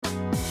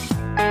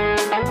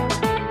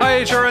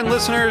HRN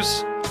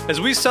listeners.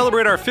 As we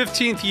celebrate our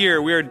 15th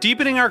year, we are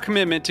deepening our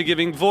commitment to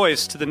giving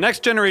voice to the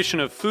next generation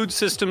of food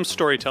systems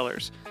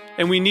storytellers,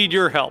 and we need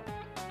your help.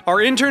 Our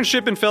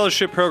internship and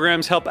fellowship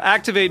programs help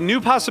activate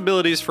new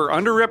possibilities for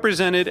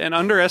underrepresented and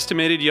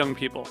underestimated young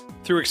people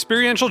through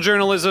experiential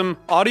journalism,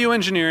 audio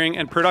engineering,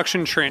 and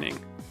production training.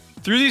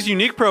 Through these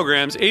unique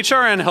programs,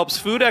 HRN helps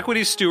food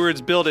equity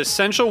stewards build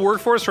essential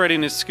workforce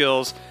readiness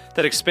skills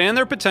that expand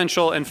their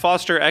potential and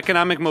foster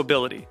economic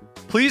mobility.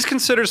 Please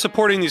consider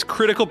supporting these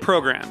critical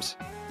programs.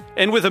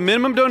 And with a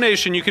minimum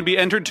donation, you can be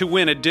entered to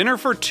win a dinner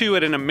for two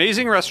at an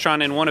amazing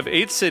restaurant in one of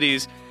 8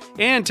 cities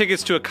and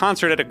tickets to a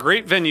concert at a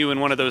great venue in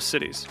one of those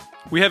cities.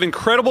 We have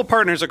incredible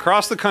partners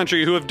across the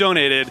country who have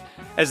donated,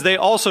 as they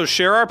also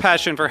share our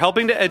passion for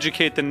helping to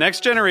educate the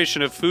next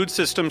generation of food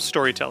systems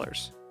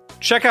storytellers.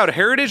 Check out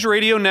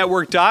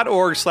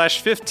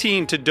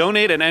heritageradionetwork.org/15 to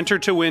donate and enter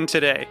to win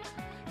today.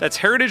 That's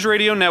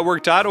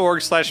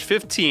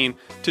heritageradionetwork.org/15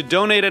 to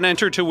donate and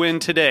enter to win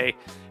today.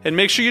 And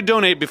make sure you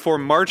donate before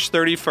March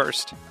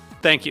 31st.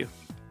 Thank you.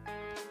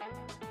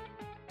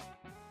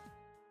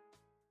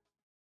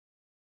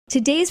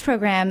 Today's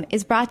program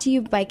is brought to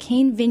you by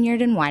Cain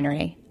Vineyard and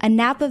Winery, a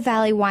Napa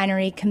Valley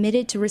winery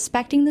committed to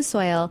respecting the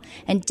soil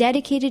and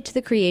dedicated to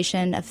the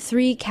creation of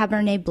 3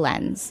 Cabernet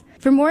blends.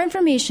 For more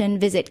information,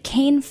 visit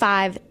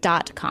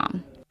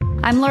cain5.com.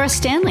 I'm Laura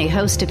Stanley,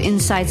 host of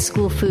Inside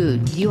School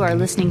Food. You are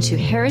listening to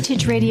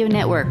Heritage Radio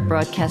Network,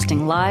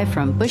 broadcasting live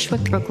from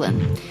Bushwick,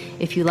 Brooklyn.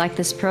 If you like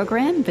this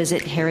program,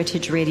 visit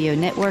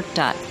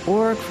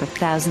heritageradionetwork.org for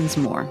thousands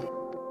more.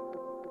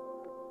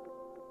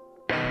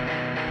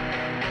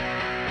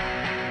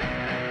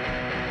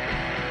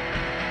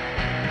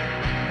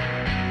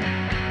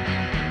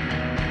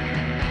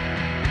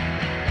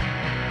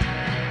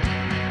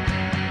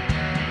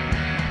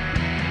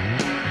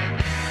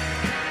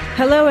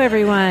 Hello,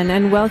 everyone,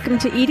 and welcome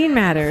to Eating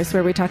Matters,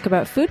 where we talk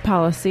about food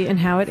policy and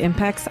how it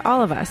impacts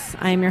all of us.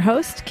 I am your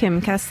host, Kim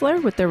Kessler,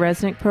 with the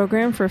Resnick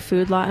Program for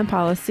Food Law and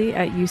Policy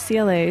at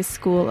UCLA's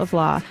School of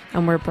Law,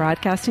 and we're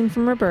broadcasting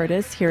from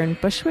Roberta's here in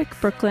Bushwick,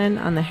 Brooklyn,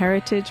 on the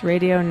Heritage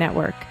Radio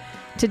Network.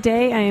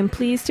 Today, I am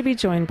pleased to be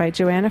joined by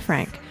Joanna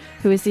Frank,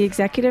 who is the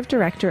Executive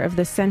Director of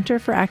the Center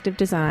for Active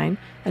Design,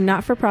 a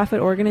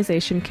not-for-profit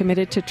organization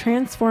committed to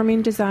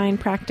transforming design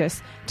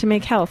practice to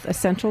make health a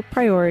central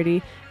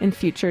priority in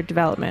future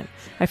development.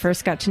 I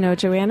first got to know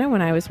Joanna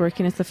when I was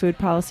working as the food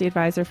policy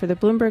advisor for the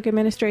Bloomberg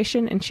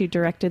administration, and she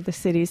directed the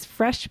city's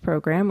FRESH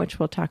program, which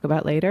we'll talk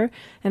about later.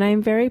 And I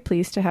am very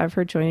pleased to have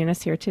her joining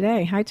us here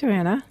today. Hi,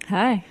 Joanna.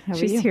 Hi. How are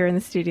you? She's here in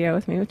the studio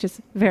with me, which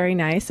is very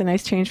nice. A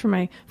nice change from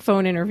my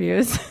phone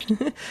interviews.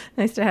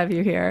 Nice to have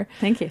you here.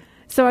 Thank you.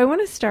 So I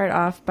want to start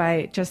off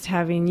by just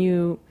having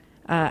you,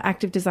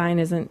 active design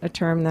isn't a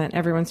term that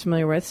everyone's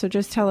familiar with, so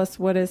just tell us,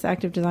 what does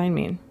active design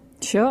mean?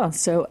 Sure.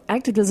 So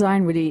active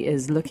design really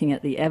is looking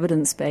at the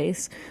evidence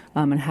base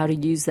and how to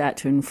use that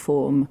to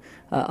inform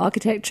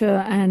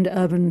architecture and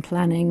urban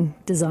planning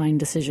design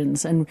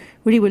decisions. And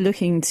really we're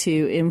looking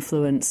to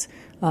influence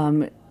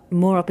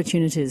more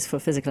opportunities for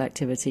physical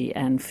activity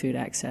and food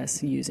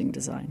access using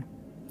design.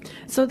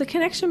 So the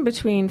connection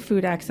between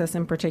food access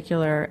in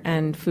particular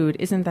and food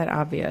isn't that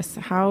obvious.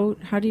 How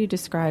do you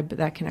describe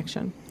that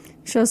connection?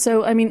 Sure.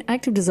 So,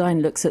 active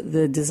design looks at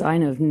the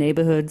design of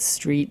neighborhoods,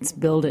 streets,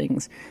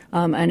 buildings,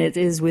 and it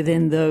is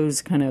within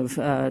those kind of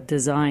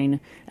design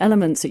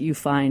elements that you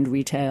find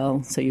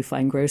retail. So you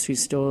find grocery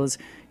stores,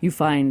 you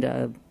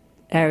find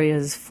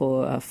areas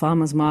for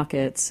farmers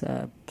markets,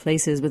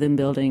 places within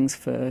buildings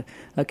for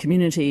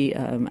community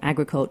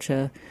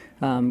agriculture,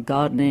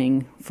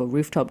 gardening, for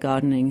rooftop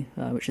gardening,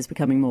 which is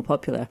becoming more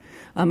popular.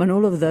 And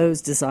all of those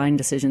design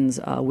decisions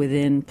are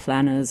within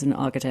planners and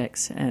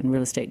architects and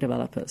real estate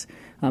developers.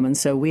 And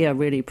so we are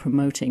really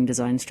promoting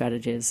design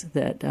strategies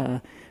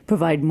that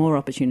provide more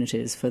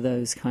opportunities for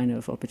those kind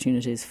of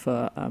opportunities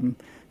for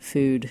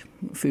food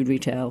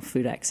retail,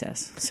 food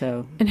access.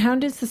 And how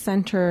does the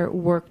center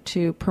work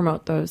to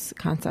promote those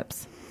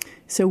concepts?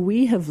 So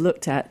we have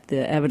looked at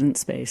the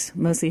evidence base,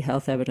 mostly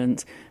health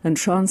evidence, and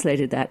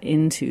translated that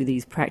into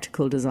these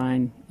practical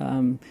design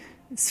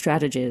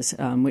strategies,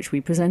 which we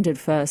presented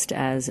first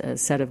as a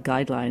set of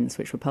guidelines,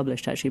 which were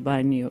published actually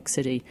by New York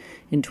City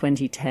in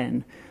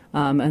 2010.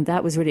 And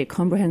that was really a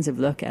comprehensive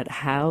look at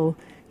how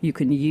you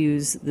can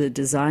use the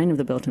design of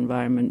the built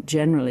environment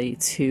generally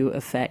to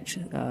affect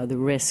the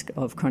risk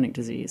of chronic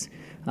disease,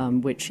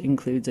 which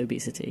includes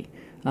obesity.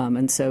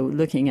 And so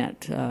looking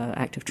at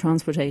active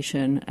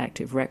transportation,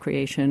 active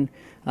recreation,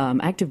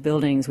 active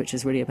buildings, which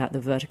is really about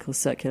the vertical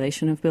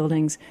circulation of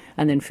buildings,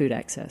 and then food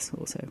access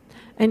also.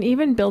 And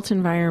even built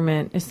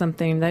environment is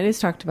something that is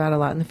talked about a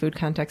lot in the food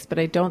context, but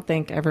I don't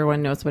think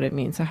everyone knows what it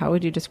means. So how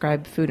would you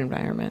describe food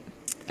environment?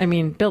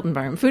 built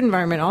environment, food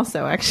environment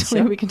also,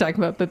 actually, we can talk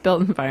about, but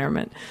built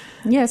environment.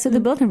 Yeah, so the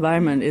built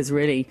environment is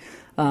really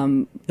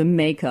the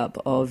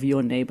makeup of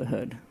your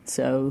neighborhood.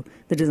 So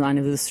the design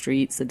of the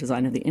streets, the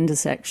design of the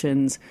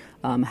intersections,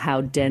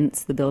 how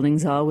dense the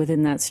buildings are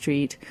within that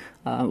street,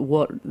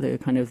 what the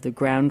kind of the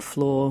ground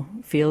floor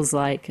feels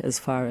like as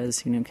far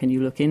as, can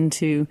you look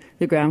into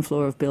the ground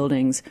floor of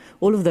buildings?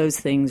 All of those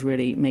things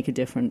really make a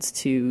difference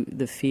to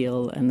the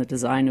feel and the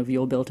design of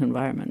your built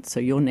environment. So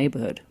your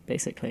neighborhood,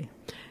 basically.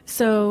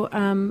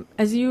 So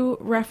as you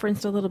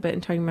referenced a little bit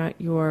in talking about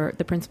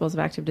the principles of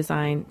active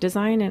design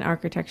and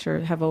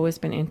architecture have always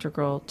been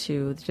integral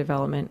to the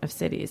development of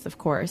cities, of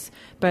course.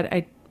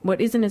 But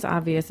what isn't as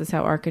obvious is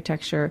how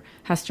architecture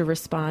has to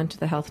respond to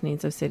the health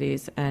needs of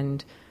cities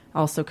and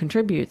also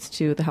contributes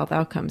to the health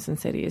outcomes in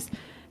cities.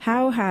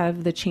 How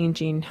have the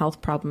changing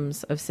health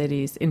problems of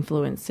cities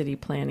influenced city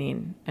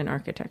planning and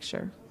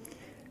architecture?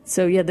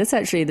 So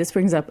this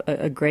brings up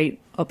a great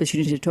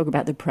opportunity to talk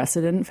about the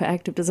precedent for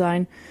active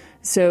design.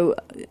 So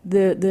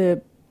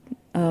the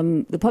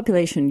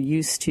population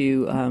used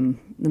to,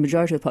 the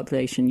majority of the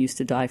population used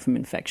to die from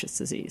infectious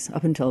disease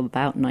up until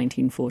about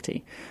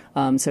 1940.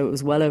 So it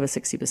was well over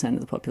 60% of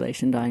the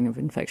population dying of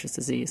infectious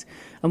disease.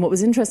 And what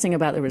was interesting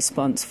about the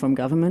response from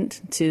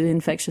government to the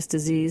infectious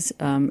disease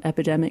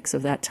epidemics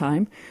of that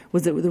time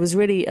was that there was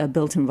really a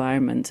built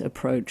environment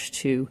approach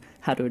to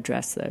how to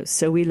address those.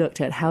 So we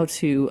looked at how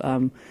to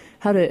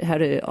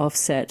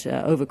offset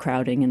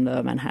overcrowding in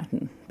Lower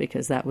Manhattan,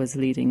 because that was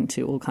leading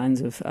to all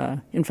kinds of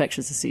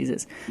infectious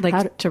diseases.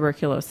 Like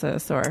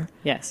tuberculosis or...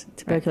 Yes,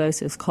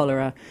 tuberculosis,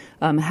 cholera.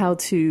 How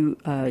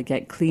to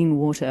get clean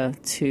water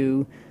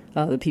to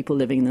the people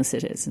living in the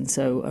cities. And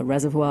so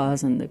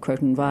reservoirs and the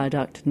Croton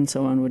Viaduct and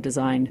so on were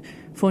designed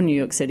for New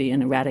York City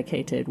and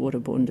eradicated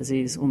waterborne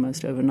disease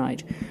almost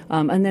overnight.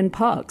 And then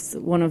parks.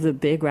 One of the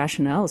big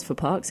rationales for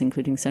parks,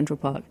 including Central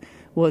Park,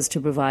 was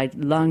to provide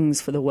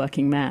lungs for the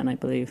working man, I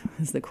believe,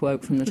 is the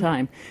quote from the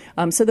time.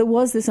 So there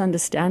was this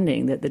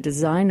understanding that the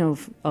design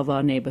of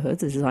our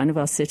neighborhoods, the design of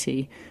our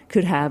city,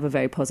 could have a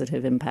very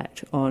positive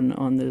impact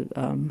on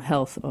the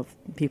health of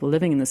people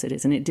living in the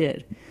cities, and it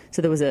did.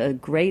 So there was a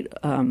great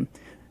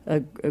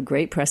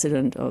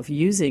precedent of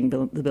using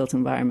the built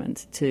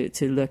environment to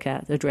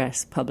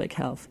address public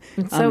health.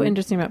 It's so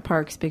interesting about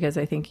parks, because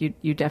I think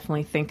you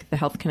definitely think the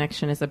health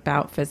connection is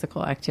about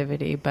physical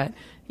activity, but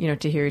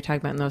to hear you talk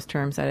about in those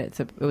terms that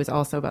it was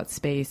also about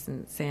space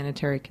and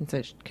sanitary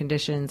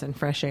conditions and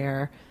fresh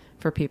air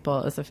for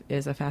people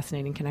is a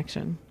fascinating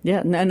connection.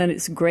 Yeah, and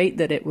it's great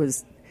that it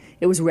was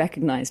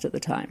recognized at the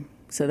time.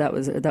 So that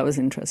was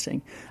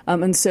interesting.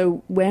 And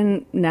so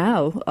when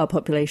now our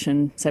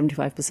population,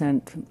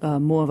 75%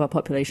 more of our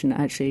population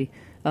actually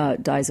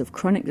dies of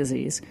chronic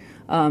disease,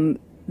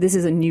 this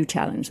is a new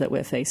challenge that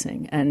we're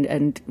facing.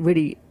 And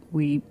really,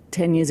 we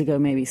 10 years ago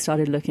maybe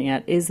started looking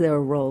at, is there a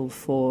role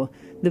for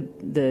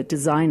the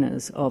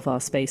designers of our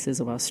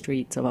spaces, of our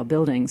streets, of our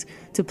buildings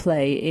to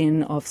play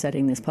in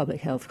offsetting this public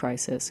health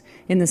crisis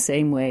in the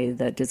same way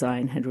that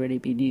design had really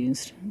been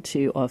used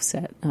to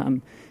offset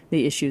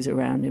the issues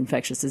around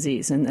infectious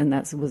disease. And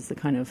that was the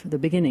kind of the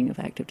beginning of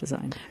active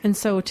design. And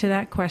so to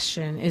that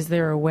question, is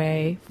there a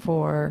way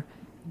for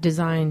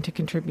design to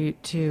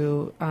contribute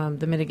to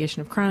the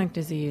mitigation of chronic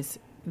disease?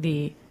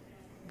 The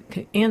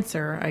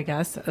answer, I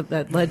guess,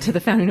 that led to the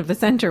founding of the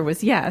center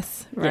was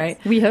yes, right?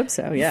 Yes, we hope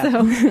so, yeah.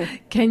 So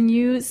can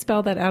you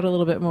spell that out a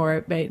little bit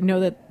more? I know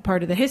that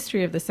part of the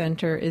history of the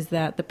center is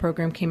that the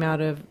program came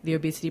out of the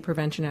obesity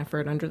prevention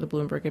effort under the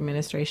Bloomberg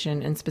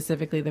administration, and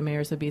specifically the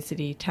Mayor's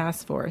Obesity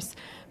Task Force.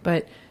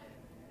 But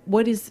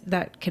what is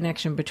that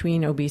connection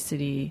between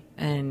obesity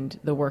and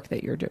the work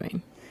that you're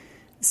doing?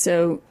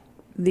 So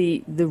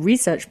the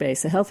research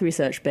base, the health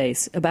research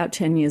base, about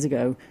 10 years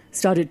ago,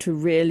 started to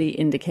really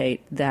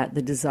indicate that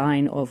the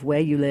design of where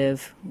you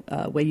live,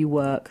 where you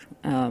work,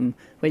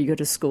 where you go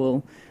to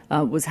school,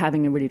 was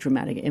having a really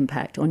dramatic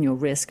impact on your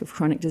risk of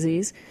chronic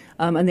disease.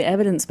 And the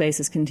evidence base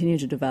has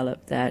continued to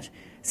develop that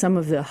some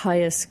of the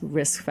highest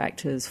risk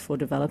factors for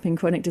developing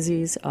chronic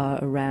disease are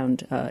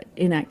around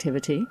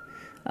inactivity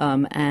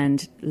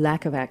and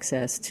lack of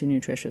access to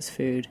nutritious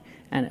food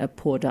and a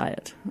poor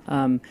diet.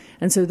 And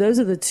so those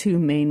are the two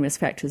main risk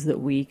factors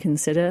that we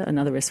consider.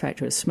 Another risk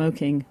factor is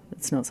smoking.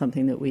 It's not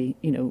something that we,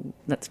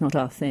 that's not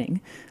our thing,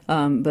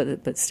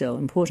 but still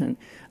important.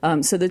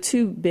 So the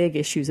two big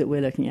issues that we're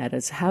looking at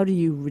is how do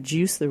you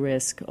reduce the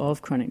risk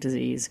of chronic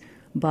disease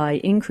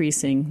by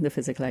increasing the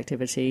physical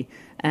activity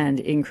and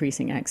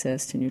increasing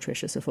access to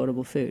nutritious,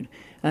 affordable food.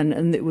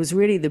 And it was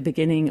really the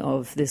beginning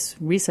of this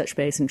research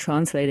base and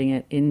translating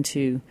it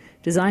into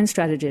design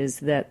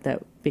strategies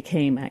that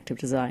became active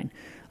design.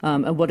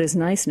 And what is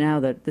nice now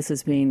that this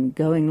has been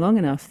going long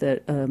enough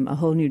that a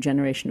whole new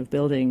generation of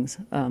buildings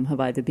have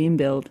either been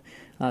built,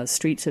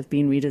 streets have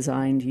been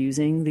redesigned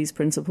using these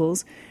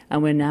principles,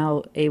 and we're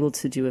now able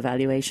to do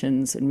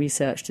evaluations and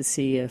research to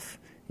see if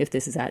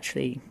this is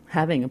actually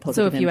having a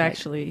positive impact. So if you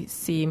actually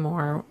see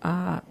more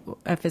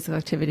physical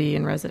activity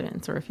in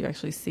residents, or if you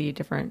actually see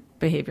different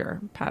behavior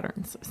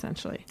patterns,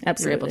 essentially.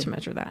 Absolutely. You're able to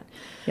measure that.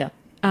 Yeah.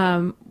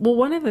 Well,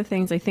 one of the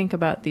things I think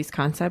about these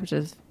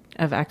concepts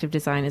of active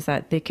design is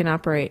that they can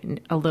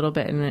operate a little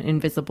bit in an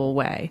invisible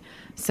way.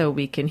 So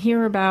we can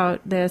hear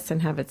about this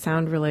and have it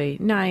sound really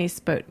nice,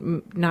 but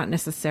not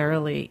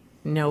necessarily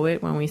know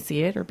it when we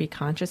see it or be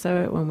conscious of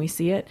it when we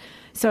see it.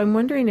 So I'm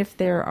wondering if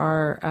there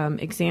are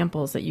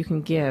examples that you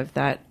can give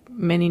that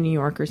many New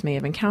Yorkers may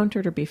have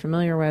encountered or be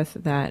familiar with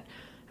that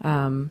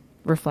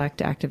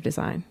reflect active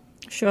design.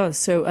 Sure.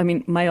 So, I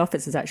mean, my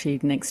office is actually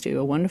next to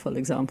a wonderful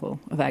example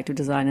of active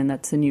design, and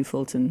that's the New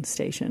Fulton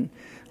station,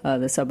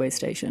 the subway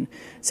station.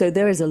 So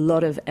there is a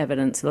lot of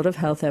evidence, a lot of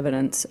health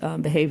evidence,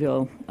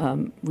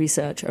 behavioral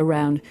research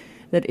around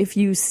that if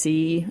you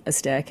see a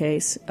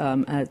staircase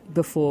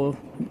before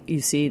you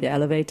see the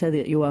elevator,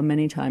 that you are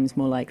many times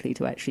more likely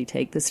to actually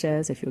take the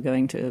stairs if you're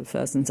going to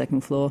first and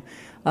second floor.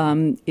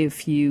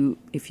 If you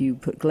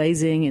put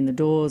glazing in the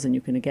doors, and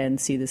you can again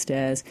see the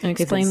stairs. And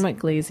explain what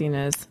glazing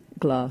is.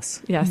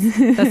 Glass. Yes,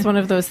 that's one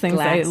of those things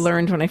I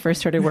learned when I first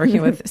started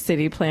working with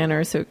city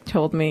planners who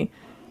told me,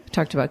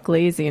 talked about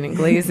glazing and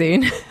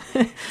glazing.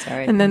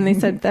 Sorry. And then they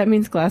said, that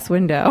means glass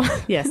window.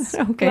 Yes.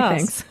 Okay,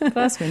 thanks.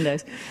 Glass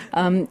windows.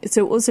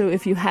 So also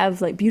if you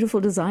have like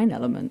beautiful design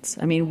elements,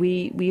 I mean,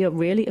 we are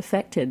really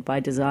affected by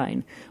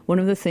design. One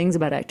of the things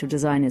about active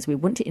design is we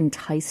want to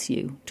entice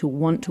you to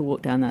want to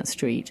walk down that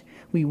street.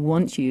 We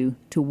want you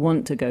to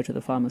want to go to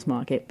the farmer's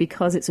market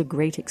because it's a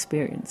great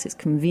experience. It's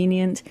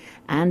convenient,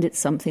 and it's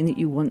something that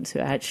you want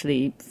to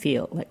actually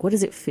feel. Like, what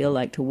does it feel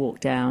like to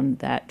walk down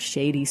that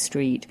shady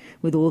street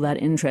with all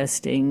that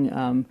interesting,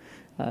 can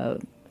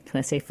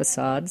I say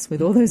facades, with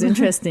all those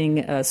interesting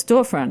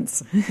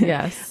storefronts?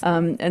 Yes.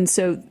 And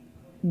so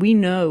we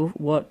know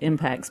what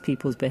impacts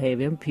people's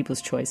behavior,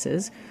 people's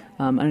choices.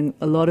 And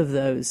a lot of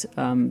those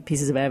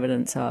pieces of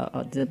evidence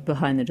are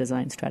behind the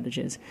design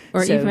strategies.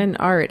 Or even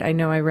art. I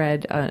know I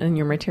read in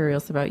your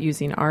materials about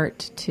using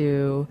art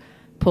to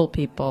pull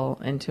people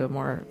into a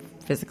more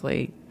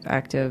physically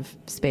active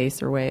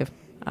space or way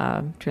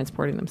of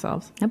transporting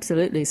themselves.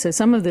 Absolutely. So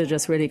some of the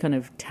just really kind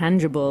of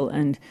tangible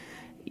and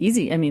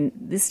easy. I mean,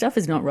 this stuff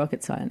is not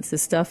rocket science.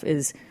 This stuff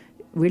is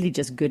really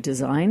just good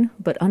design,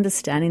 but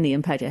understanding the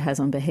impact it has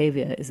on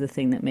behavior is the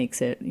thing that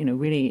makes it,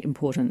 really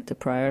important to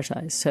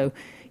prioritize. So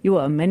you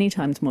are many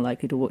times more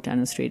likely to walk down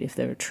the street if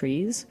there are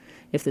trees,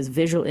 if there's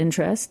visual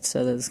interest,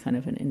 so there's kind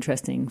of an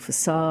interesting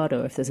facade,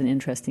 or if there's an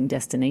interesting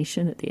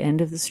destination at the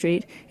end of the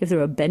street, if there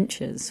are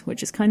benches,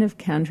 which is kind of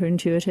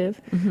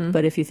counterintuitive,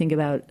 but if you think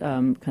about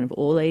kind of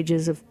all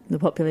ages of the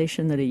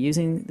population that are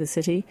using the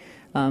city,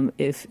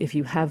 if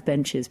you have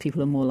benches,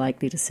 people are more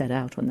likely to set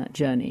out on that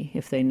journey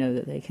if they know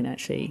that they can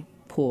actually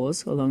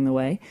pause along the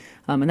way.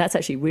 And that's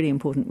actually really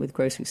important with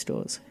grocery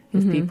stores.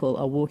 If people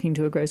are walking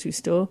to a grocery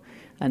store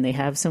and they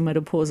have somewhere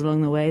to pause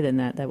along the way, then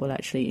that will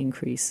actually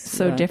increase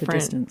the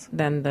distance.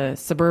 Than the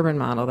suburban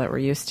model that we're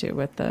used to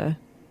with the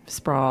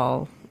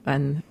sprawl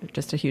and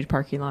just a huge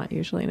parking lot,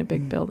 usually in a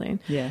big building.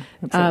 Yeah,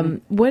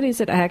 absolutely. What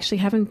is it? I actually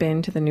haven't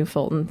been to the New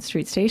Fulton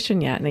Street station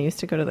yet, and I used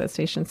to go to that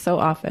station so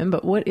often,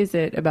 but what is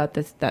it about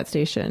that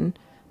station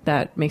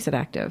that makes it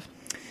active?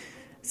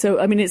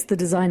 So, I mean, it's the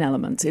design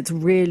elements. It's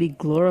really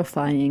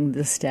glorifying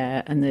the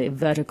stair and the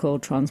vertical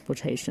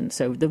transportation.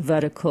 So the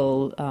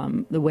vertical,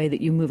 the way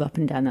that you move up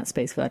and down that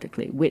space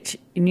vertically, which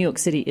in New York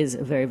City is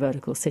a very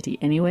vertical city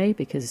anyway,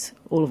 because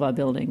all of our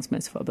buildings,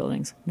 most of our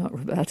buildings, not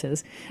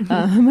Roberta's,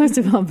 most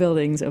of our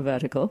buildings are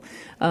vertical.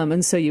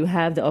 And so you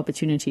have the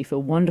opportunity for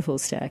wonderful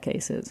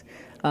staircases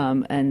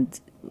and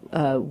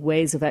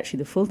ways of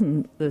actually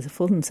the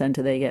Fulton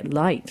Center. They get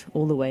light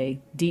all the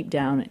way deep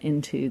down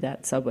into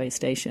that subway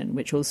station,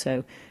 which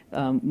also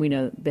we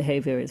know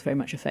behavior is very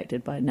much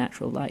affected by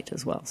natural light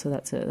as well. So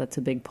that's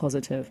a big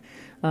positive.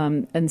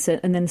 And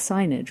then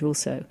signage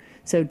also.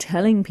 So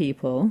telling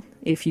people,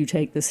 if you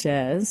take the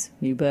stairs,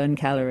 you burn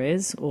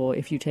calories, or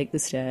if you take the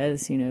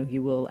stairs,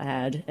 you will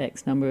add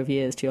X number of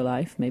years to your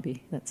life.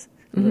 Maybe that's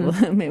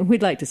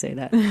we'd like to say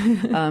that.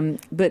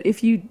 But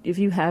if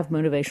you have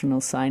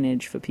motivational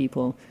signage for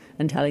people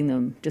and telling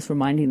them, just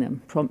reminding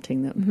them,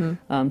 prompting them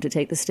to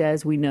take the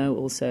stairs, we know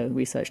also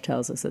research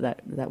tells us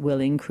that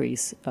will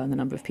increase the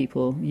number of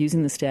people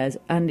using the stairs,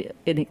 and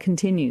it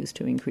continues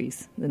to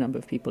increase the number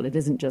of people. It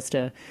isn't just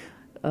a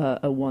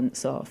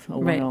once-off, a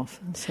one-off.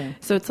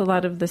 So it's a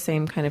lot of the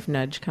same kind of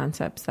nudge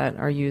concepts that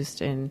are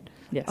used in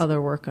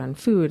other work on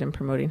food and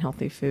promoting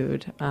healthy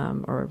food,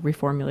 or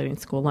reformulating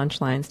school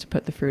lunch lines to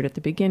put the fruit at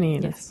the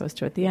beginning as opposed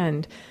to at the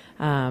end,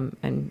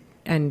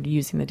 and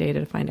using the data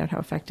to find out how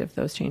effective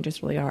those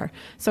changes really are.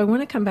 So I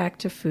want to come back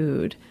to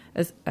food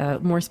as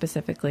more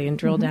specifically and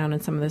drill down on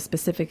some of the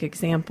specific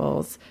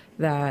examples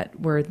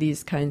where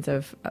these kinds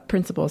of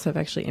principles have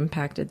actually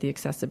impacted the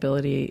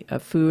accessibility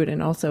of food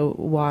and also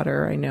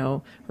water. I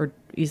know, or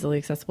easily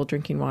accessible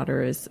drinking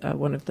water is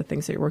one of the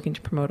things that you're working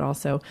to promote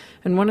also.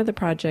 And one of the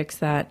projects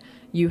that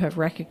you have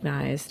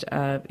recognized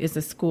is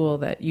a school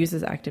that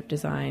uses active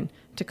design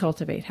to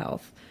cultivate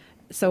health.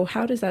 So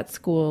how does that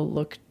school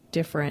look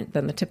different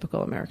than the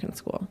typical American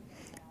school?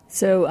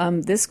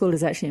 So this school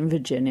is actually in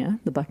Virginia,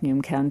 the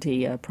Buckingham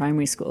County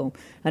Primary School,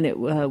 and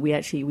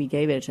we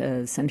gave it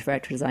a Center for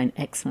Active Design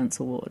Excellence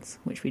Awards,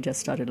 which we just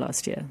started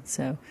last year.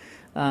 So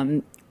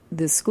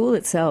the school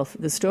itself,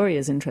 the story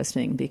is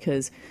interesting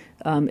because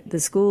the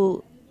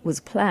school was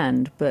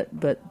planned,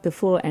 but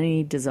before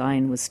any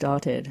design was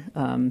started,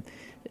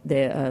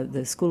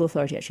 the school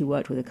authority actually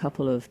worked with a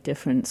couple of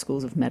different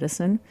schools of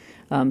medicine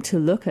to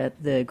look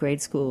at the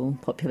grade school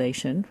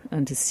population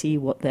and to see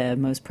what their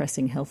most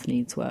pressing health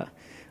needs were.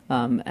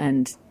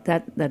 And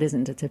that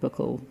isn't a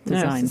typical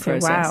design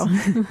process. Wow.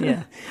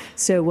 Yeah.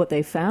 So what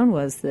they found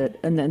was that,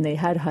 and then they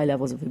had high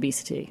levels of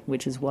obesity,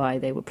 which is why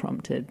they were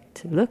prompted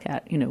to look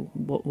at,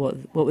 what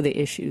were the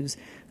issues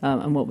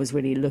and what was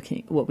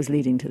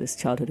leading to this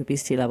childhood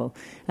obesity level.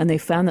 And they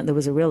found that there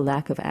was a real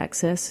lack of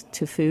access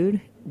to food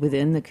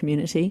within the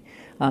community.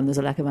 There's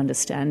a lack of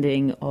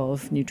understanding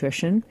of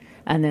nutrition.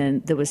 And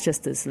then there was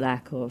just this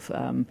lack of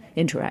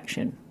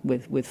interaction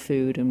with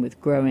food and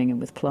with growing and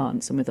with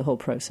plants and with the whole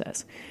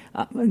process.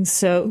 And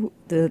so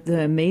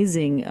the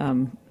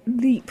amazing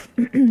leap,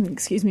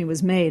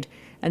 was made,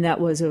 and that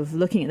was of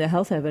looking at the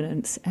health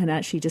evidence and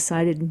actually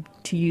decided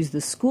to use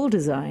the school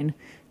design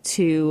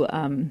to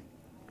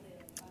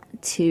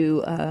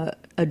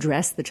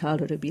address the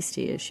childhood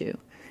obesity issue.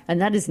 And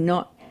that is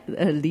not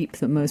a leap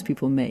that most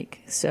people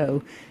make.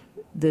 So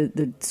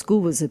the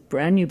school was a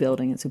brand new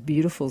building. It's a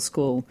beautiful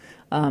school,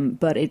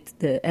 but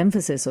the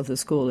emphasis of the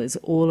school is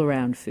all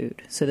around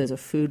food. So there's a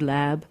food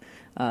lab.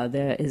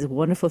 There is a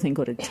wonderful thing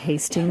called a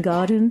tasting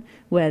garden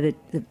where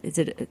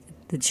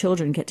the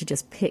children get to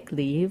just pick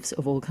leaves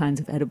of all kinds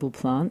of edible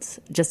plants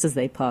just as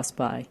they pass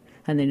by.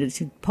 And they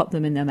just pop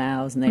them in their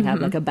mouths and they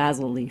have like a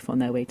basil leaf on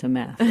their way to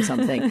math or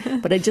something.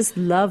 But I just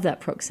love that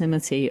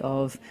proximity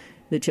of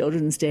the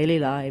children's daily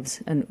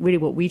lives. And really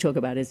what we talk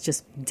about is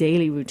just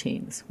daily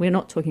routines. We're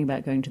not talking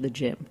about going to the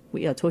gym.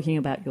 We are talking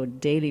about your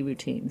daily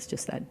routines,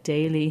 just that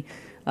daily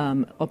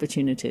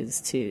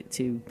opportunities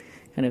to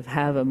kind of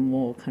have a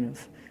more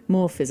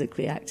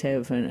physically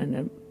active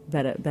and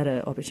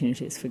better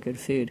opportunities for good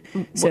food.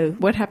 So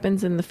what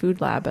happens in the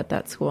food lab at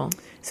that school?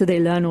 So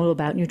they learn all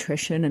about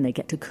nutrition and they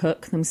get to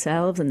cook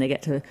themselves, and they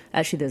get to,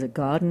 actually there's a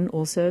garden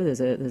also, there's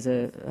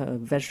a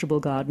vegetable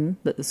garden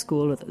that the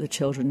school or that the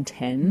children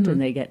tend, and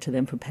they get to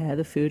then prepare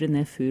the food in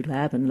their food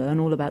lab and learn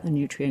all about the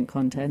nutrient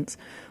contents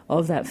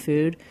of that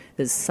food.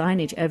 There's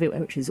signage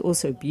everywhere, which is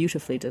also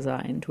beautifully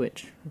designed,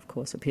 which of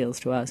course appeals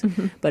to us,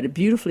 but a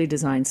beautifully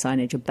designed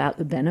signage about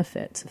the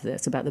benefits of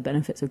this, about the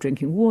benefits of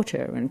drinking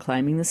water and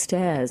climbing the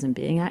stairs and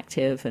being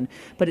active,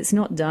 but it's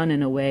not done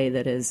in a way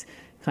that is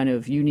kind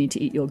of, you need to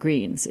eat your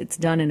greens. It's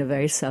done in a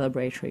very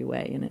celebratory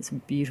way, and it's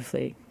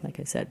beautifully, like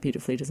I said,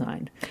 beautifully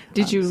designed.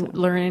 Did you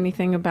learn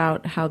anything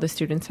about how the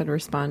students had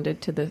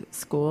responded to the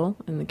school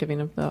and the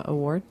giving of the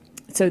award?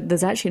 So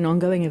there's actually an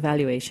ongoing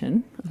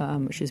evaluation,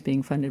 which is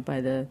being funded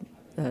by the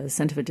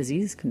Center for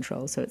Disease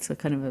Control. So it's a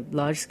kind of a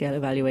large-scale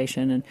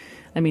evaluation. And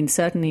I mean,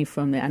 certainly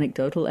from the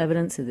anecdotal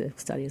evidence, the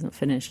study isn't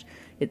finished,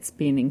 it's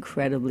been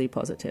incredibly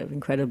positive,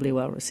 incredibly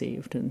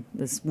well-received. And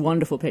there's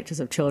wonderful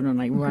pictures of children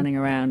running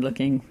around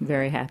looking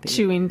very happy.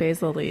 Chewing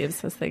basil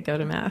leaves as they go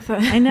to math.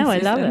 I know, I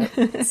love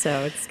it.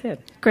 So it's good.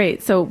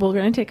 Great. So we're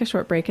going to take a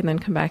short break and then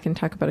come back and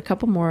talk about a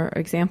couple more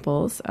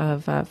examples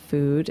of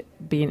food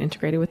being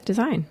integrated with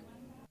design.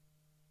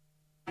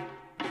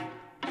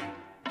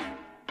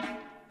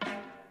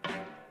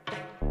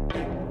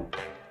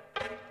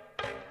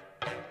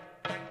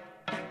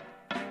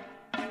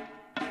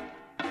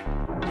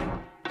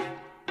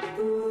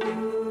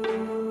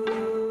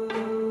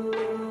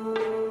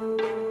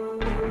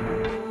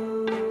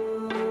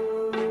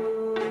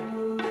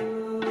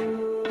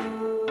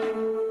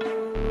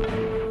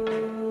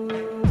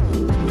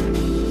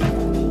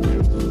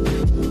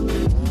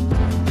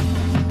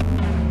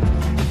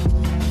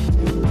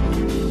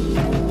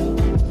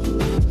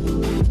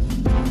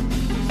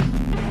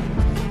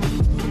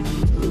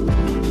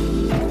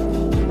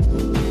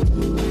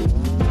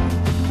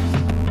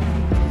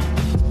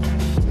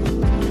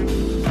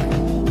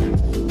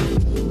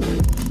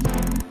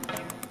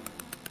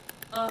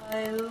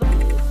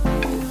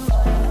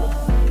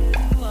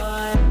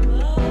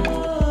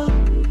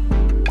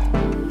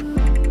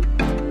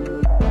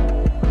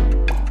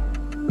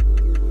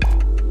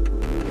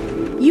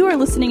 You are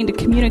listening to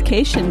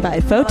Communication by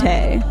Fote.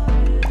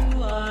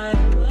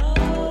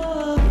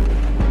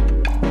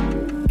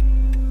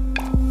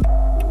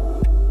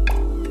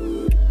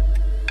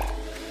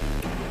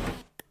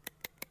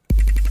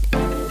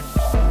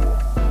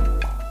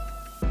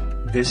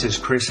 This is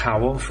Chris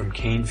Howell from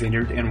Cane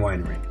Vineyard and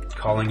Winery,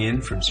 calling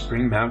in from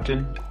Spring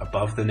Mountain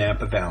above the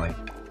Napa Valley.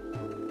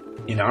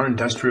 In our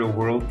industrial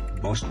world,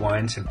 most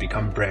wines have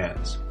become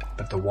brands,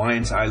 but the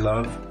wines I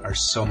love are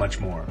so much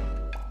more.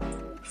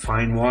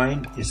 Fine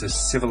wine is a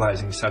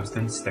civilizing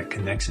substance that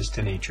connects us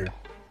to nature.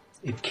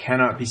 It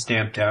cannot be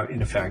stamped out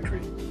in a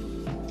factory.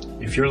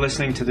 If you're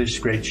listening to this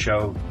great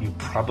show, you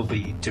probably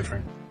eat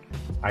different.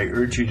 I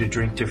urge you to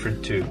drink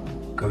different too.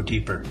 Go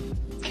deeper.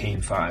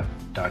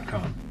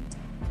 Cane5.com.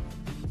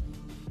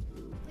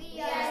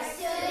 We are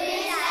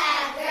students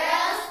at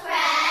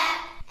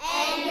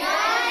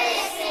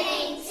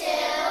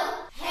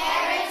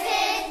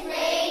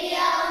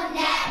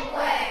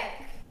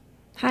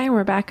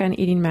we're back on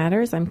Eating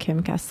Matters. I'm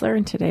Kim Kessler,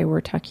 and today we're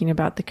talking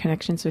about the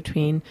connections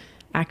between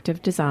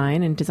active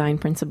design and design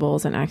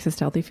principles and access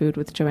to healthy food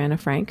with Joanna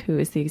Frank, who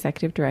is the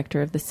executive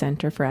director of the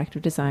Center for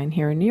Active Design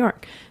here in New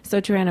York.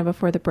 So, Joanna,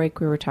 before the break,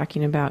 we were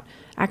talking about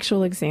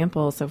actual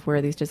examples of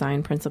where these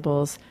design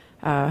principles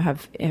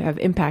have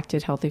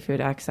impacted healthy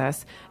food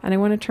access. And I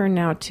want to turn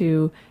now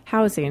to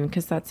housing,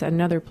 because that's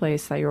another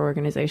place that your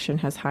organization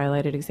has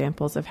highlighted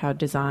examples of how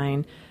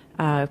design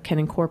can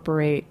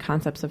incorporate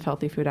concepts of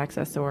healthy food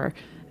access or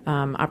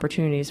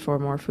opportunities for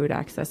more food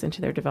access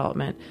into their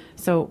development.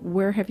 So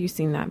where have you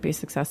seen that be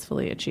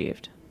successfully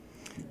achieved?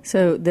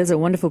 So there's a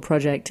wonderful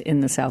project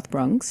in the South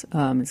Bronx.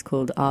 It's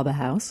called Arbor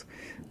House,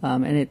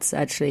 and it's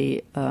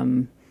actually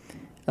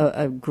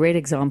a great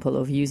example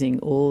of using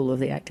all of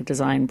the active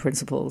design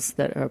principles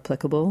that are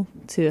applicable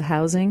to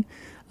housing.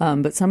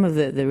 But some of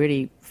the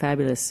really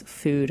fabulous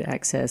food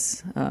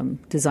access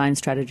design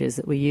strategies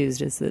that we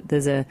used is that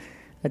there's a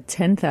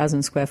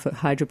 10,000 square foot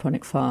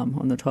hydroponic farm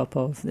on the top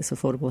of this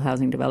affordable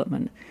housing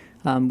development,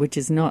 which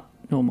is not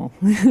normal,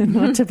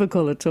 not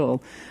typical at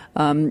all.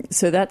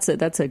 So that's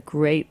a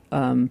great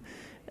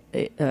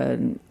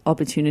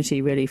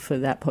opportunity really for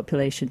that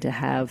population to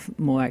have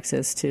more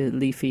access to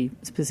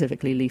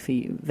specifically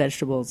leafy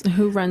vegetables.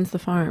 Who runs the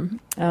farm?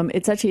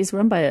 It's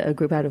run by a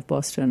group out of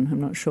Boston. I'm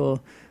not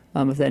sure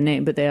of their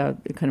name, but they are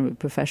kind of a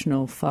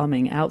professional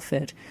farming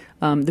outfit.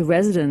 The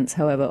residents,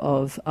 however,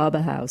 of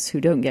Arbor House, who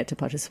don't get to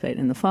participate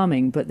in the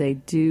farming, but they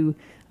do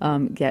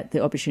get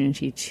the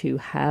opportunity to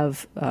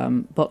have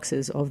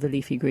boxes of the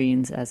leafy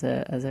greens as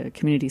a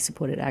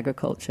community-supported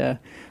agriculture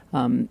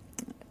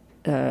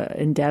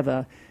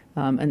endeavor.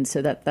 And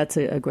so that's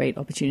a great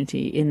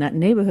opportunity in that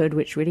neighborhood,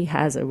 which really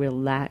has a real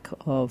lack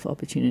of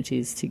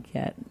opportunities to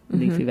get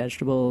leafy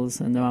vegetables,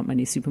 and there aren't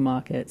many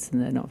supermarkets,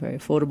 and they're not very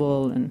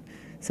affordable, and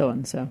so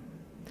on.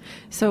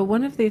 So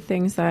one of the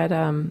things that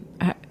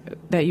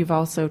that you've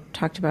also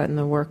talked about in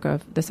the work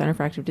of the Center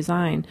for Active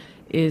Design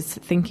is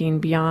thinking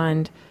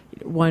beyond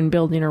one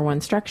building or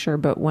one structure,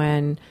 but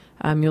when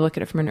you look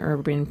at it from an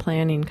urban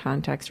planning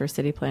context or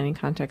city planning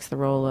context, the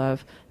role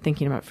of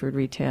thinking about food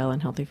retail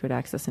and healthy food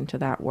access into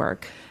that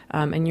work.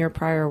 And your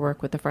prior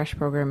work with the FRESH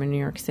program in New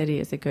York City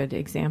is a good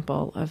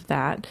example of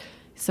that.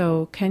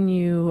 So can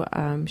you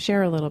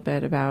share a little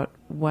bit about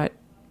what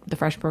the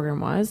FRESH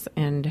program was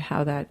and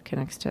how that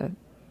connects to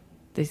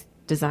this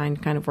design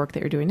kind of work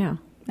that you're doing now?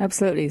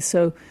 Absolutely.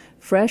 So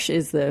FRESH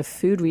is the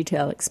Food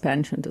Retail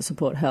Expansion to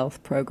Support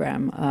Health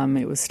program.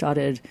 It was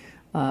started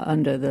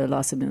under the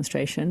last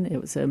administration. It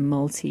was a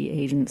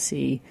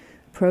multi-agency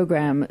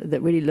program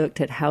that really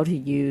looked at how to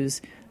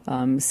use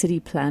city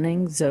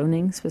planning,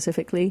 zoning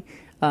specifically,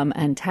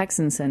 and tax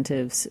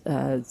incentives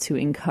to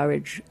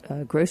encourage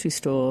grocery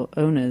store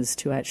owners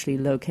to actually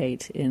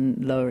locate in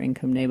lower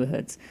income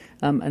neighborhoods,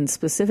 and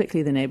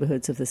specifically the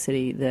neighborhoods of the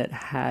city that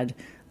had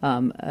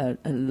a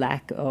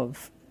lack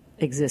of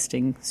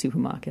existing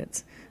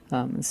supermarkets.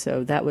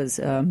 So that was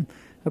a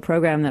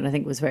program that I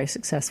think was very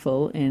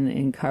successful in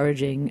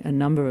encouraging a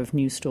number of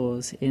new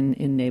stores in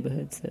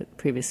neighborhoods that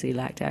previously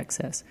lacked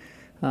access.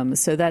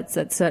 So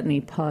that's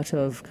certainly part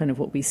of kind of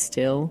what we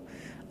still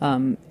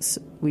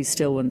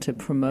want to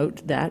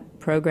promote that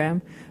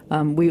program.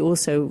 We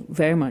also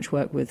very much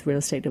work with real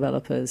estate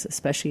developers,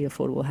 especially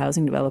affordable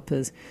housing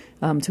developers,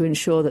 to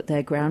ensure that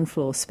their ground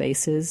floor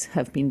spaces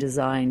have been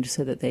designed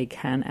so that they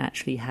can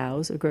actually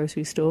house a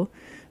grocery store.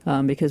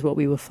 Because what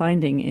we were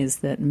finding is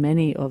that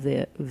many of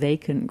the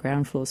vacant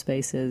ground floor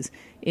spaces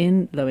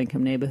in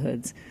low-income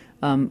neighborhoods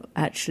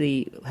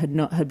actually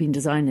had been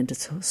designed into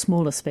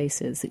smaller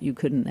spaces that you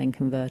couldn't then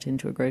convert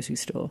into a grocery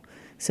store.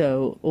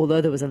 So although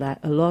there was a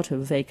lot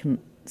of vacant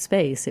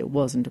space, it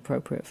wasn't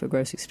appropriate for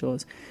grocery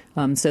stores.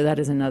 So that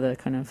is another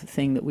kind of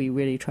thing that we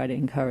really try to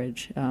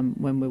encourage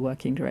when we're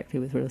working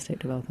directly with real estate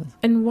developers.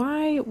 And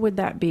why would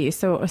that be?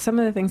 So some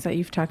of the things that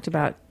you've talked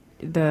about,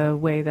 the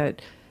way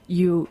that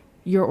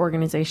your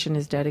organization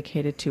is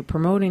dedicated to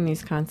promoting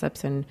these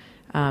concepts and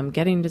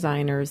getting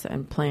designers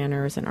and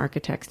planners and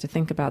architects to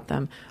think about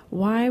them.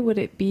 Why would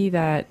it be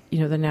that,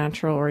 the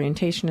natural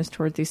orientation is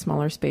towards these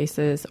smaller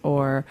spaces,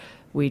 or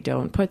we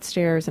don't put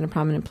stairs in a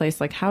prominent place?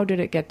 Like, how did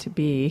it get to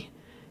be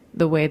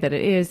the way that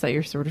it is that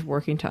you're sort of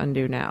working to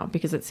undo now?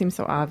 Because it seems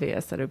so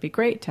obvious that it would be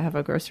great to have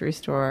a grocery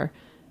store.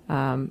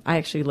 I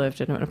actually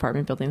lived in an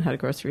apartment building that had a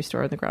grocery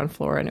store on the ground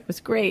floor, and it was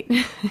great.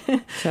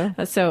 Sure.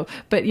 So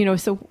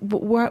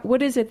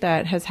what is it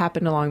that has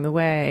happened along the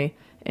way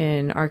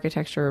in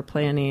architecture or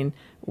planning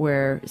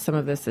where some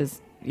of this is,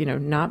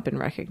 not been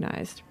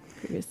recognized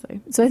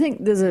previously? So I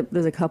think there's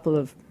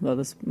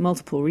there's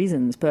multiple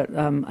reasons, but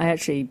I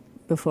actually,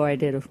 before I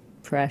did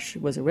FRESH,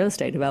 was a real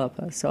estate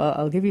developer. So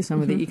I'll give you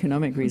some of the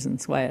economic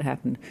reasons why it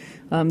happened.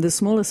 The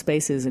smaller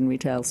spaces in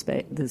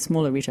the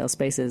smaller retail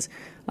spaces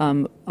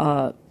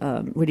are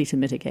really to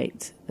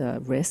mitigate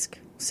risk.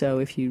 So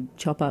if you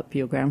chop up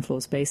your ground floor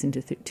space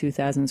into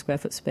 2,000 square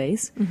foot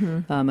space,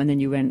 and then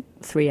you rent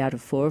 3 out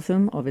of 4 of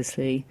them,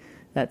 obviously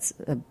that's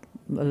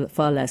a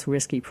far less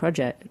risky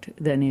project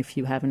than if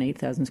you have an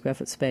 8,000 square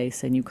foot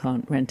space and you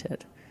can't rent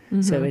it.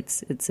 Mm-hmm. So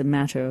it's a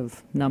matter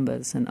of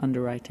numbers and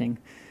underwriting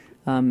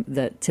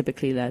that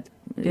typically that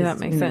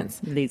makes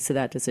sense. Leads to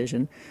that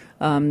decision.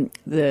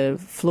 The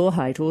floor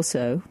height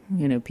also,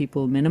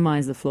 people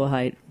minimize the floor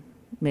height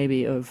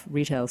maybe of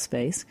retail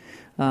space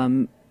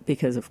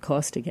because of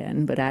cost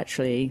again, but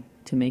actually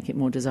to make it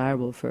more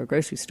desirable for a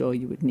grocery store,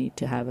 you would need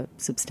to have a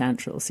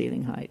substantial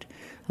ceiling height.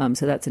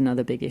 So that's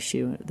another big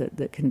issue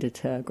that can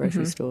deter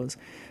grocery stores.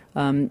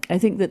 I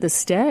think that the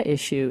stair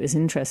issue is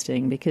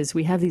interesting because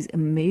we have these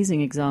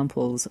amazing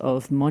examples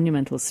of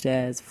monumental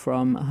stairs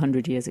from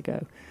 100 years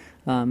ago,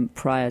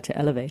 prior to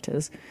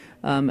elevators.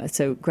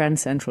 So Grand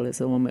Central is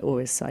the one we're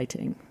always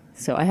citing.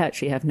 So I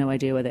actually have no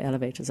idea where the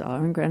elevators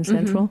are in Grand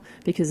Central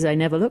because I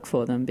never look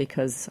for them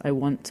because I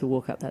want to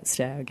walk up that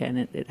stair again.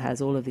 It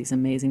has all of these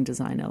amazing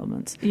design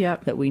elements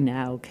that we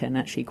now can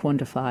actually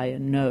quantify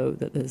and know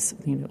that there's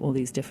all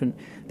these different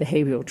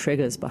behavioral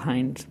triggers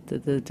behind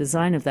the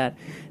design of that.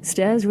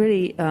 Stairs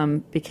really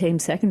became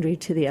secondary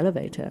to the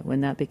elevator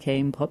when that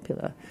became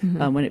popular,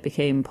 when it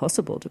became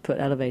possible to put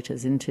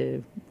elevators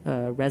into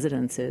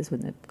residences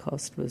when the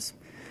cost was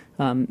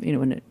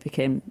when it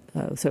became,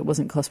 so it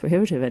wasn't cost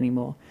prohibitive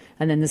anymore.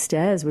 And then the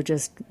stairs were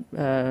just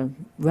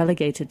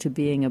relegated to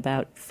being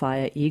about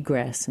fire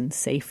egress and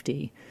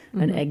safety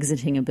and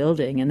exiting a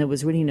building. And there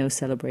was really no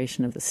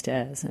celebration of the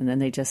stairs. And then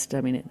they just,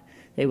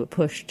 they were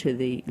pushed to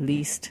the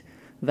least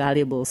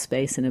valuable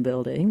space in a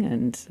building,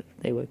 and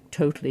they were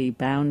totally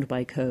bound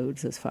by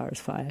codes as far as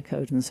fire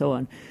code and so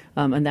on.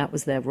 And that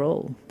was their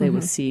role. They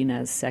were seen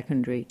as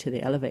secondary to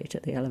the elevator.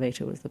 The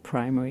elevator was the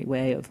primary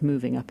way of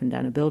moving up and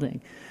down a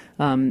building.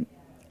 And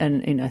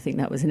I think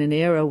that was in an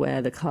era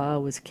where the car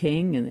was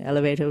king and the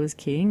elevator was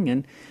king,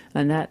 and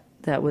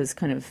that was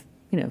kind of,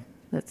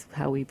 that's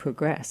how we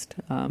progressed.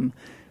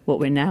 What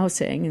we're now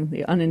seeing, and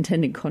the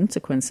unintended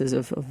consequences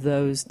of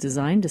those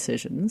design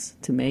decisions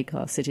to make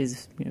our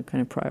cities,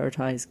 kind of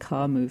prioritize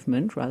car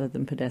movement rather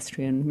than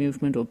pedestrian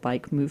movement or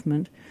bike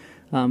movement,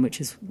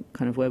 which is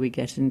kind of where we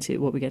get into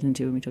what we get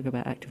into when we talk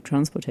about active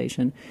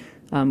transportation,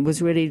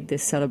 was really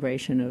this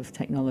celebration of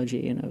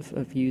technology and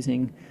of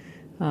using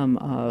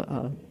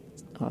our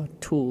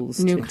tools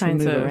to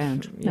move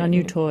around, our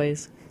new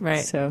toys.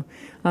 Right. So,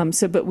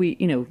 but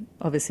we,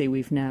 obviously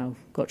we've now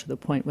got to the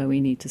point where we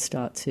need to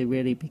start to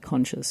really be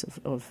conscious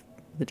of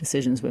the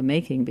decisions we're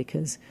making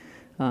because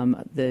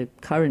the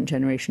current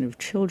generation of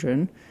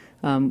children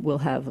will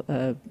have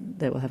a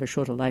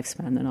shorter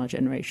lifespan than our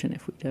generation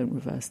if we don't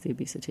reverse the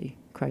obesity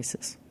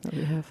crisis that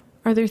we have.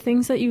 Are there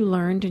things that you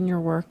learned in your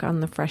work on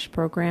the FRESH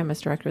program,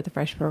 as director of the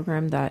FRESH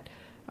program, that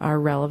are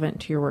relevant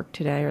to your work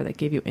today or that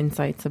give you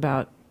insights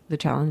about the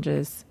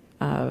challenges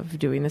of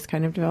doing this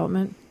kind of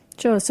development?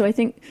 Sure. So I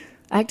think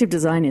active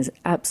design is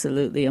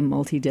absolutely a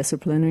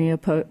multidisciplinary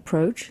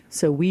approach.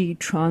 So we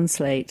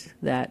translate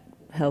that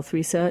health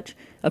research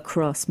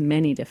across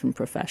many different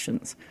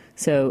professions.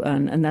 So,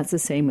 and that's the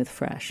same with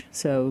FRESH.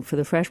 So for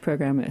the FRESH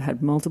program, it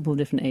had multiple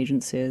different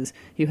agencies.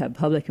 You had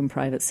public and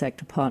private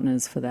sector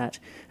partners for that.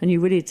 And you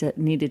really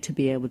needed to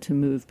be able to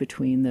move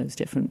between those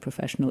different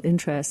professional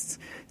interests,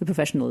 the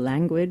professional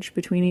language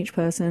between each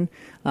person,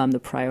 the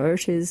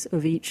priorities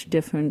of each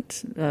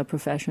different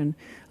profession.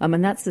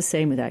 And that's the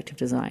same with active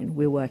design.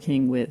 We're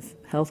working with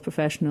health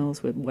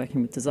professionals, we're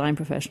working with design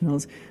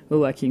professionals, we're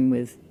working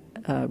with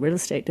real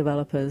estate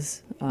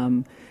developers,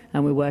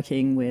 and we're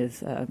working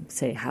with,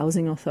 say,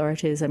 housing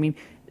authorities. I mean,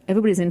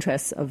 everybody's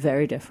interests are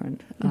very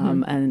different,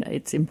 and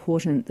it's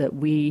important that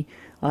we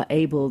are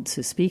able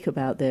to speak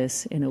about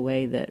this in a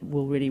way that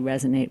will really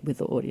resonate with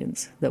the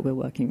audience that we're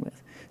working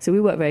with. So we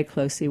work very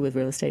closely with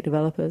real estate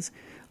developers,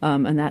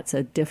 and that's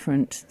a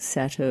different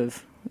set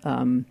of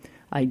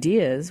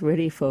ideas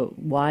really for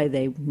why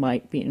they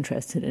might be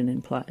interested in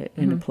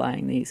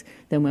applying these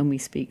than when we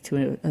speak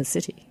to a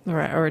city.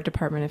 Right, or a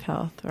Department of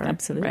Health.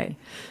 Absolutely.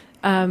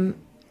 Right.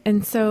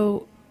 And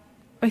so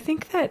I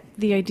think that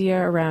the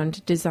idea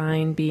around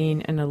design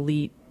being an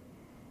elite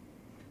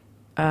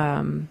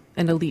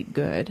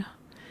good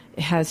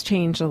has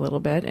changed a little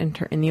bit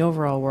in the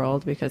overall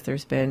world because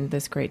there's been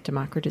this great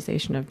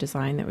democratization of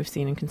design that we've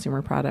seen in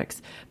consumer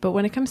products. But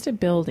when it comes to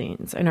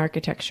buildings and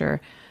architecture,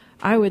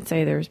 I would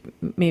say there's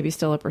maybe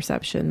still a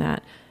perception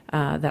that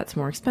that's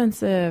more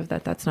expensive,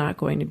 that's not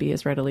going to be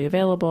as readily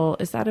available.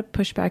 Is that a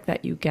pushback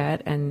that you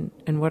get? And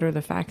what are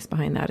the facts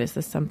behind that?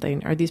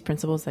 Are these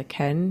principles that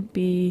can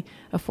be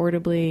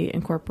affordably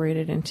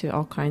incorporated into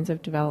all kinds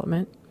of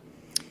development?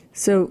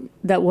 So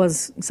that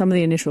was some of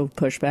the initial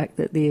pushback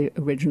that the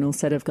original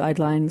set of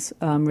guidelines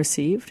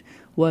received,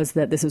 was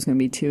that this was going to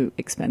be too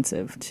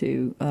expensive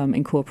to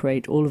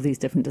incorporate all of these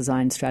different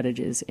design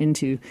strategies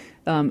into,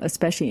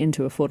 especially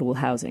into affordable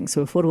housing.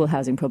 So affordable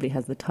housing probably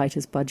has the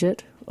tightest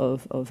budget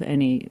of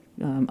any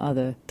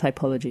other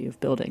typology of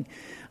building.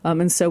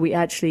 And so we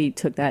actually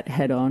took that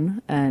head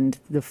on, and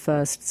the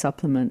first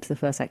supplement, the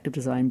first active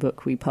design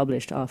book we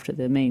published after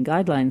the main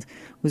guidelines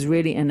was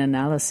really an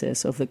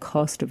analysis of the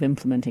cost of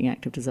implementing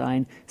active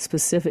design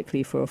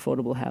specifically for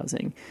affordable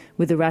housing,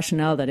 with the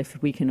rationale that if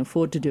we can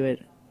afford to do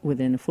it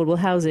within affordable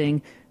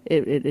housing,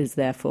 it is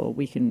therefore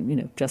we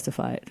can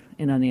justify it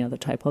in any other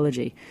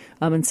typology.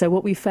 And so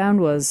what we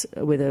found was,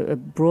 with a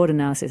broad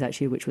analysis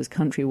actually, which was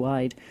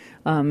countrywide,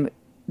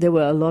 there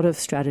were a lot of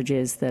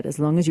strategies that, as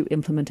long as you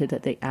implemented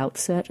at the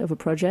outset of a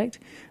project,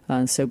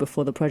 so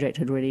before the project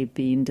had really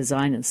been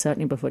designed and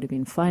certainly before it had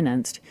been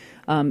financed,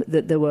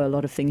 that there were a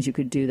lot of things you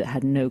could do that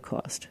had no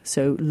cost.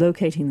 So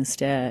locating the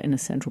stair in a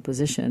central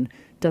position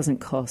doesn't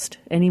cost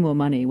any more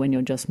money when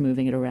you're just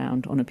moving it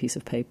around on a piece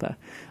of paper.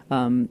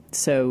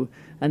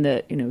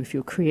 If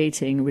you're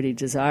creating really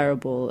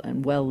desirable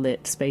and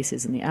well-lit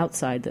spaces in the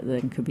outside that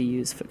then could be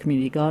used for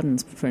community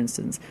gardens, for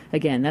instance,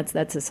 again,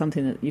 that's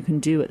something that you can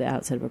do at the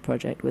outset of a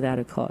project without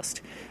a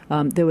cost.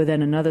 There were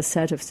then another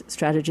set of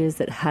strategies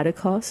that had a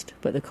cost,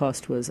 but the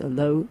cost was a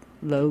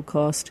low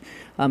cost,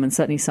 and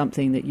certainly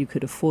something that you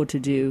could afford to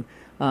do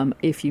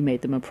if you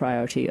made them a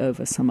priority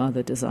over some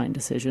other design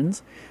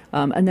decisions.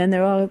 And then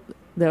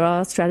there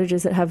are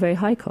strategies that have very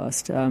high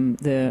cost.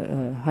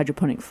 The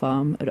hydroponic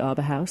farm at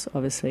Arbor House,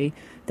 obviously,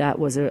 that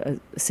was a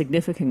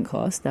significant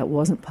cost. That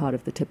wasn't part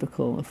of the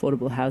typical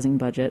affordable housing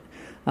budget,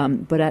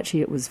 but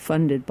actually it was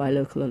funded by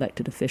local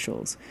elected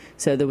officials.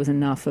 So there was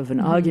enough of an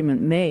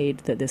argument made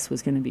that this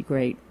was going to be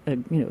a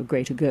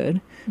greater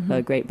good,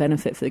 a great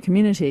benefit for the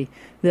community,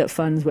 that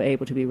funds were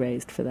able to be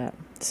raised for that.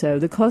 So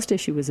the cost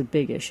issue was a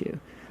big issue.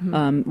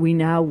 We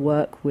now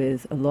work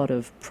with a lot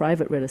of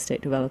private real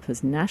estate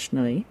developers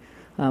nationally.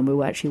 We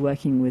were actually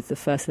working with the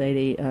First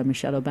Lady,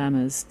 Michelle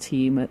Obama's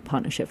team at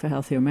Partnership for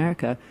Healthier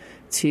America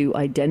to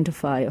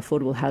identify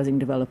affordable housing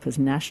developers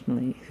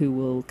nationally who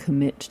will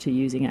commit to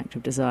using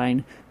active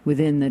design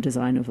within the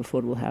design of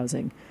affordable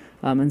housing.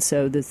 And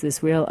so there's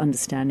this real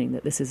understanding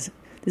that this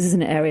is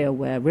an area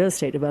where real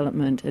estate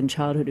development and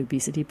childhood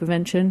obesity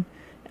prevention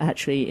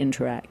actually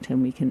interact,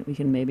 and we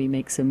can maybe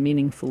make some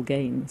meaningful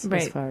gains.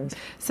 Right. As far as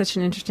such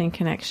an interesting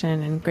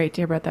connection, and great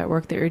to hear about that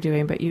work that you're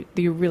doing, but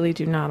you really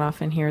do not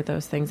often hear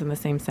those things in the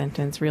same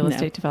sentence: real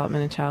estate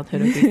development and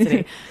childhood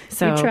obesity.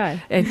 So we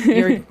try. And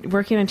you're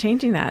working on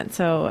changing that,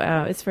 so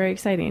it's very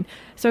exciting.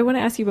 So I want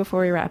to ask you,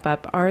 before we wrap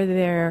up, are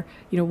there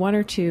one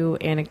or two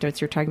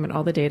anecdotes? You're talking about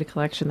all the data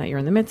collection that you're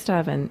in the midst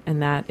of, and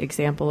that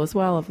example as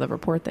well of the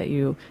report that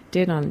you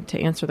did on to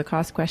answer the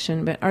cost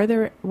question, but are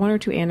there one or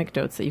two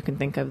anecdotes that you can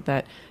think of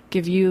that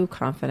give you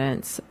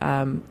confidence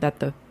that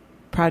the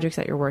projects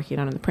that you're working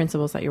on and the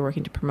principles that you're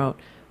working to promote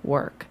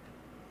work?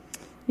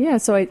 Yeah,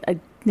 so I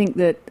think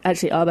that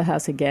actually Arbor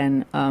House,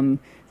 again,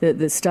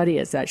 the study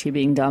is actually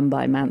being done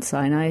by Mount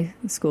Sinai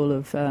School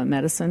of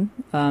Medicine,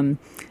 and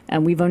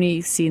we've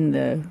only seen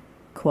the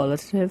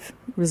qualitative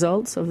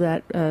results of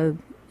that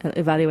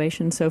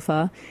evaluation so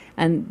far,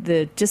 and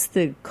the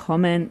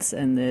comments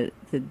and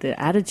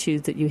the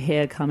attitudes that you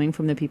hear coming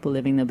from the people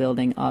living in the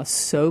building are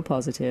so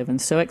positive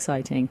and so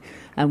exciting.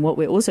 And what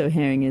we're also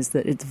hearing is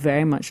that it's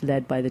very much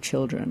led by the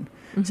children.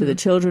 So the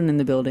children in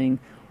the building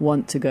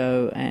want to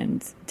go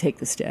and take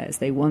the stairs.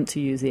 They want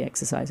to use the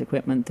exercise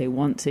equipment. They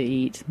want to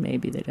eat.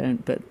 Maybe they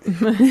don't, but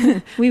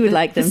we would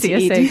like them to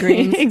eat. CSA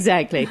greens.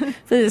 Exactly,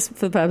 for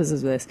the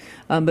purposes of this.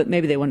 But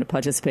maybe they want to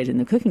participate in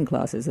the cooking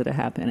classes that are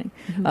happening.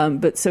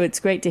 But so it's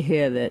great to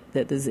hear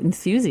that there's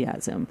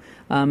enthusiasm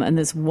and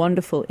there's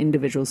wonderful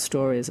individual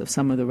stories of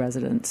some of the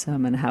residents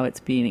and how it's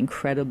been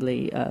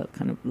incredibly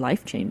kind of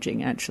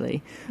life-changing,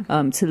 actually,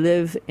 to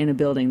live in a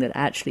building that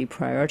actually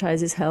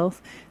prioritizes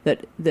health,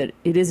 that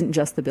it isn't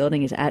just the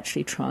building, it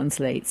actually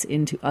translates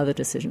into other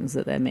decisions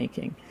that they're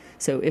making.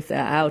 So if they're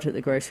out at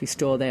the grocery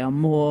store, they are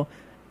more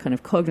kind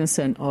of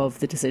cognizant of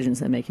the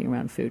decisions they're making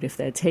around food. If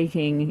they're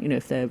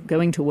if they're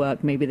going to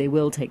work, maybe they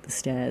will take the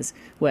stairs,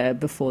 where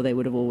before they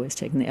would have always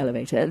taken the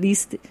elevator. At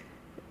least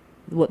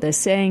what they're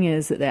saying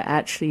is that they're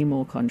actually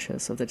more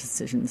conscious of the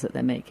decisions that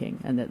they're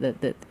making, and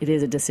that it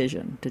is a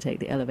decision to take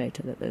the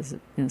elevator, that there's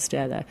a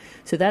stair there.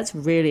 So that's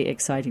really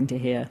exciting to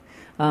hear.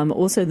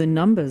 Also, the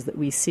numbers that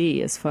we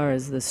see as far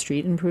as the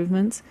street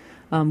improvements,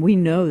 we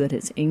know that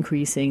it's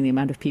increasing the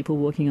amount of people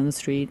walking on the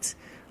streets.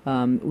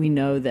 We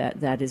know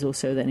that is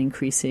also then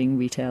increasing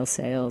retail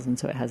sales, and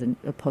so it has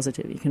a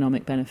positive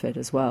economic benefit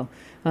as well.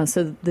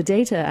 So the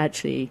data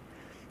actually,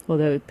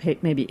 although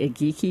it may be a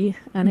geeky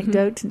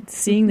anecdote,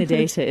 seeing the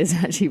data is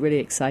actually really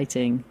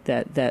exciting,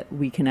 that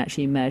we can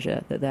actually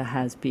measure that there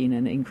has been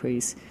an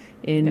increase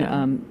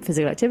in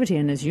physical activity.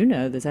 And as you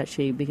know, there's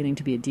actually beginning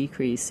to be a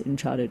decrease in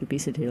childhood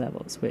obesity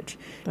levels, which,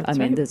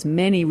 there's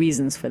many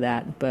reasons for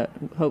that, but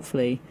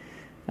hopefully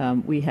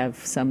we have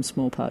some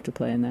small part to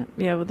play in that.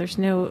 Yeah, well, there's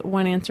no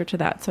one answer to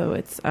that. So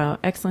it's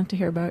excellent to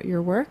hear about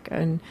your work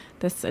and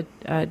this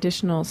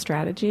additional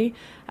strategy.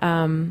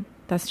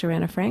 That's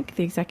Joanna Frank,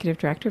 the Executive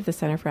Director of the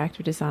Center for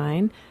Active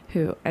Design,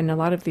 and a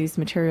lot of these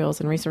materials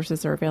and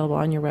resources are available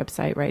on your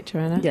website, right,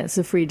 Joanna? Yeah, it's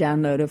a free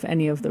download of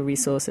any of the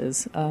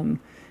resources.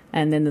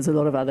 And then there's a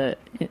lot of other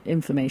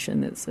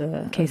information that's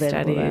case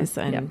available studies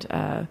there.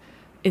 and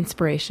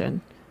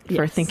inspiration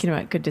for thinking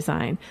about good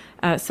design.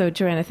 So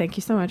Joanna, thank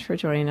you so much for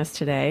joining us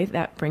today.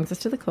 That brings us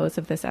to the close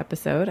of this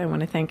episode. I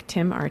want to thank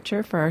Tim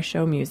Archer for our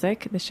show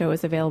music. The show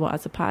is available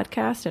as a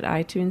podcast at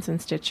iTunes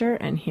and Stitcher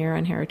and here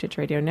on Heritage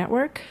Radio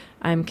Network.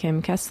 I'm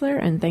Kim Kessler,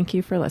 and thank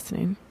you for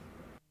listening.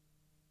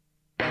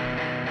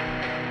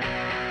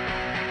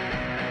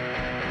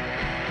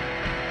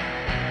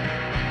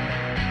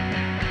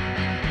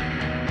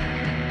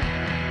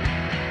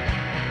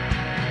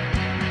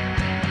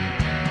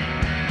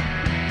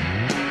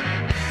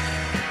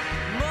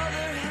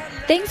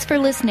 Thanks for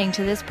listening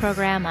to this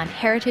program on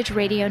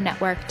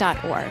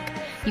heritageradionetwork.org.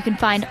 You can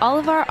find all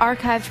of our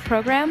archived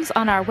programs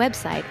on our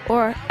website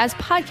or as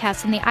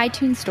podcasts in the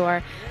iTunes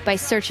Store by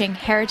searching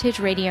Heritage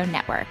Radio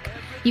Network.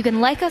 You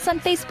can like us on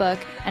Facebook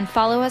and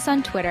follow us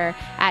on Twitter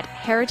at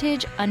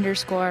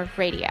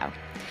heritage_radio.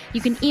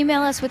 You can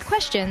email us with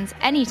questions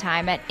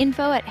anytime at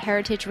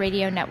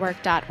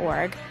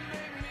info@heritageradionetwork.org.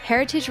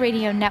 Heritage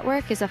Radio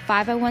Network is a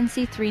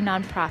 501c3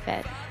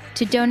 nonprofit.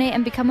 To donate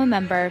and become a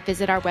member,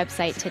 visit our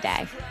website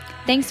today.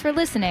 Thanks for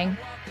listening.